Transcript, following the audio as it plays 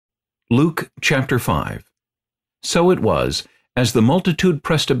Luke chapter 5. So it was, as the multitude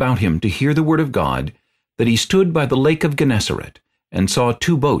pressed about him to hear the word of God, that he stood by the lake of Gennesaret, and saw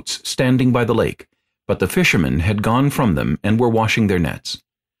 2 boats standing by the lake, but the fishermen had gone from them and were washing their nets.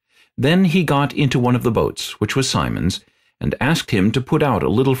 Then he got into one of the boats, which was Simon's, and asked him to put out a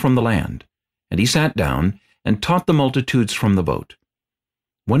little from the land. And he sat down, and taught the multitudes from the boat.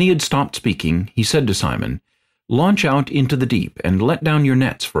 When he had stopped speaking, he said to Simon, "Launch out into the deep, and let down your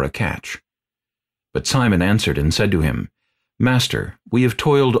nets for a catch." But Simon answered and said to him, "Master, we have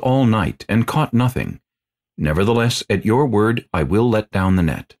toiled all night, and caught nothing. Nevertheless, at your word I will let down the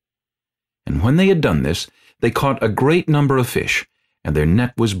net." And when they had done this, they caught a great number of fish, and their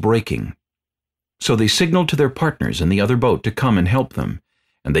net was breaking. So they signaled to their partners in the other boat to come and help them,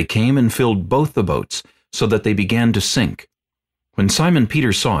 and they came and filled both the boats, so that they began to sink. When Simon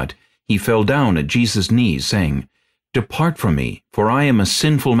Peter saw it, he fell down at Jesus' knees, saying, "Depart from me, for I am a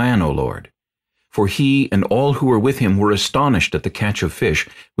sinful man, O Lord." For he and all who were with him were astonished at the catch of fish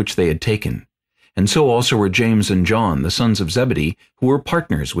which they had taken. And so also were James and John, the sons of Zebedee, who were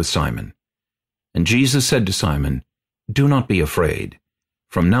partners with Simon. And Jesus said to Simon, "Do not be afraid.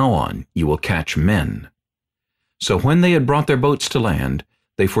 From now on you will catch men." So when they had brought their boats to land,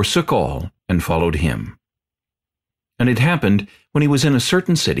 they forsook all and followed him. And it happened, when he was in a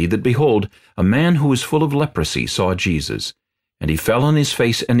certain city, that, behold, a man who was full of leprosy saw Jesus. And he fell on his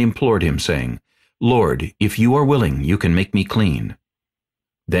face and implored him, saying, "Lord, if you are willing, you can make me clean."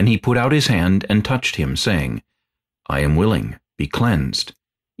 Then he put out his hand and touched him, saying, "I am willing, be cleansed."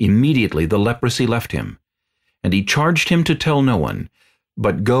 Immediately the leprosy left him. And he charged him to tell no one,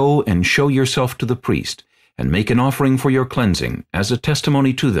 but go and show yourself to the priest, and make an offering for your cleansing, as a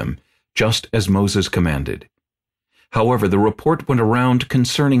testimony to them, just as Moses commanded. However, the report went around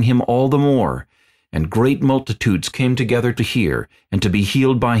concerning him all the more, and great multitudes came together to hear, and to be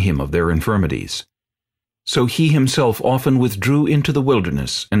healed by him of their infirmities. So he himself often withdrew into the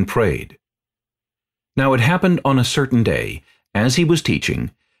wilderness and prayed. Now it happened on a certain day, as he was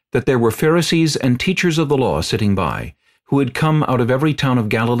teaching, that there were Pharisees and teachers of the law sitting by, who had come out of every town of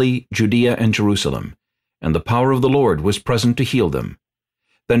Galilee, Judea, and Jerusalem, and the power of the Lord was present to heal them.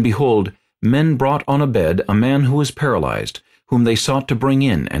 Then behold, men brought on a bed a man who was paralyzed, whom they sought to bring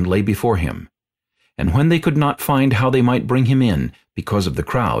in and lay before him. And when they could not find how they might bring him in, because of the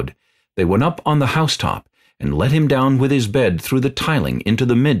crowd, they went up on the housetop, and let him down with his bed through the tiling into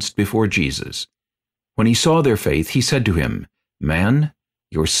the midst before Jesus. When he saw their faith, he said to him, "Man,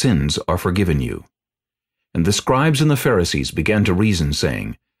 your sins are forgiven you." And the scribes and the Pharisees began to reason,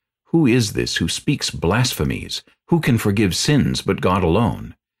 saying, "Who is this who speaks blasphemies? Who can forgive sins but God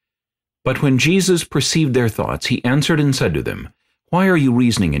alone?" But when Jesus perceived their thoughts, he answered and said to them, "Why are you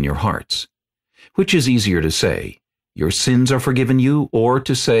reasoning in your hearts? Which is easier to say, 'Your sins are forgiven you,' or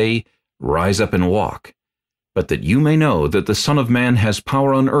to say, 'Rise up and walk'? But that you may know that the Son of Man has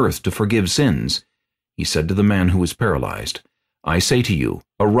power on earth to forgive sins," he said to the man who was paralyzed, "I say to you,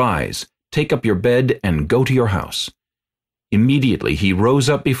 arise, take up your bed, and go to your house." Immediately he rose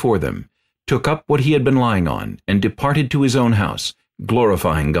up before them, took up what he had been lying on, and departed to his own house,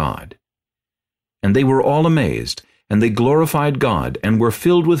 glorifying God. And they were all amazed, and they glorified God, and were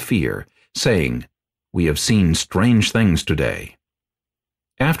filled with fear, saying, "We have seen strange things today."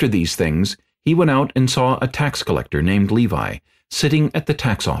 After these things, he went out and saw a tax collector named Levi, sitting at the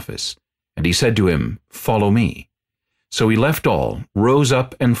tax office. And he said to him, "Follow me." So he left all, rose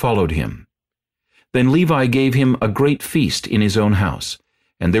up, and followed him. Then Levi gave him a great feast in his own house,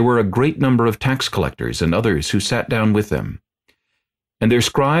 and there were a great number of tax collectors and others who sat down with them. And their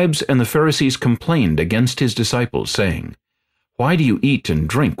scribes and the Pharisees complained against his disciples, saying, "Why do you eat and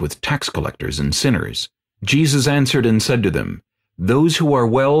drink with tax collectors and sinners?" Jesus answered and said to them, "Those who are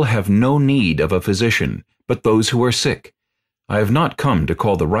well have no need of a physician, but those who are sick. I have not come to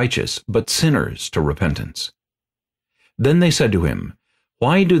call the righteous, but sinners to repentance." Then they said to him,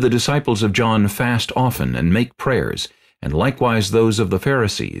 "Why do the disciples of John fast often and make prayers, and likewise those of the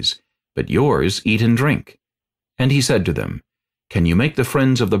Pharisees, but yours eat and drink?" And he said to them, "Can you make the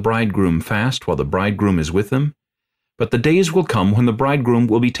friends of the bridegroom fast while the bridegroom is with them? But the days will come when the bridegroom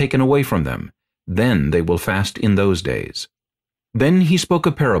will be taken away from them. Then they will fast in those days." Then he spoke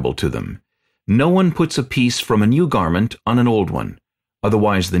a parable to them. "No one puts a piece from a new garment on an old one,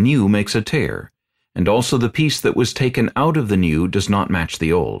 otherwise the new makes a tear, and also the piece that was taken out of the new does not match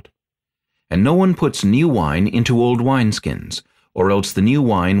the old. And no one puts new wine into old wineskins, or else the new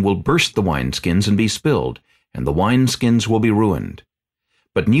wine will burst the wineskins and be spilled, and the wineskins will be ruined.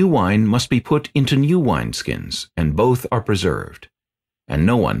 But new wine must be put into new wineskins, and both are preserved. And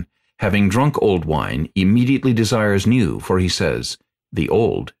no one, having drunk old wine, immediately desires new, for he says, 'The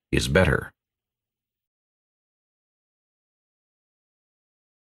old is better.